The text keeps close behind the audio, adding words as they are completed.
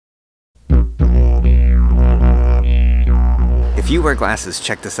If you wear glasses,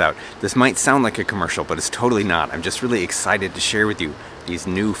 check this out. This might sound like a commercial, but it's totally not. I'm just really excited to share with you these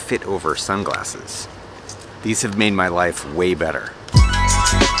new fit-over sunglasses. These have made my life way better.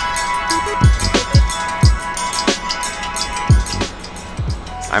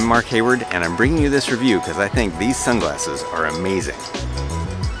 I'm Mark Hayward, and I'm bringing you this review because I think these sunglasses are amazing.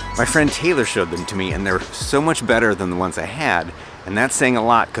 My friend Taylor showed them to me, and they're so much better than the ones I had, and that's saying a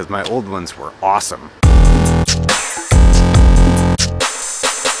lot because my old ones were awesome.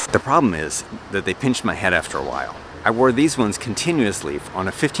 The problem is that they pinched my head after a while. I wore these ones continuously on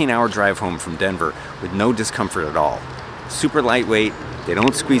a 15-hour drive home from Denver with no discomfort at all. Super lightweight, they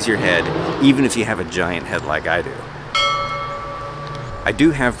don't squeeze your head, even if you have a giant head like I do. I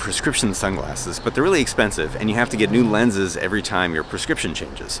do have prescription sunglasses, but they're really expensive and you have to get new lenses every time your prescription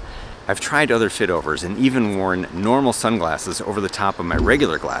changes. I've tried other fit-overs and even worn normal sunglasses over the top of my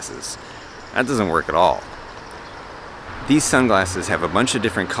regular glasses. That doesn't work at all. These sunglasses have a bunch of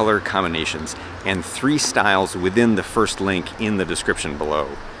different color combinations and 3 styles within the first link in the description below.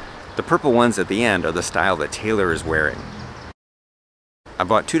 The purple ones at the end are the style that Taylor is wearing. I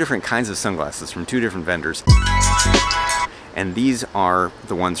bought 2 different kinds of sunglasses from 2 different vendors, and these are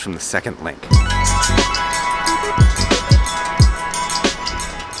the ones from the second link.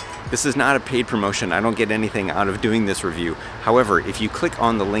 This is not a paid promotion. I don't get anything out of doing this review. However, if you click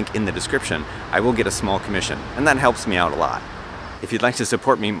on the link in the description, I will get a small commission, and that helps me out a lot. If you'd like to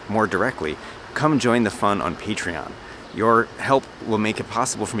support me more directly, come join the fun on Patreon. Your help will make it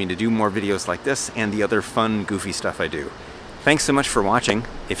possible for me to do more videos like this and the other fun, goofy stuff I do. Thanks so much for watching.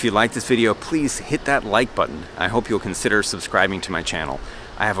 If you like this video, please hit that like button. I hope you'll consider subscribing to my channel.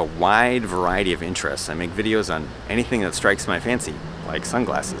 I have a wide variety of interests. I make videos on anything that strikes my fancy, like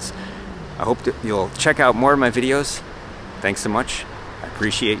sunglasses. I hope that you'll check out more of my videos. Thanks so much. I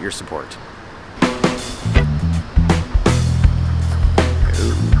appreciate your support.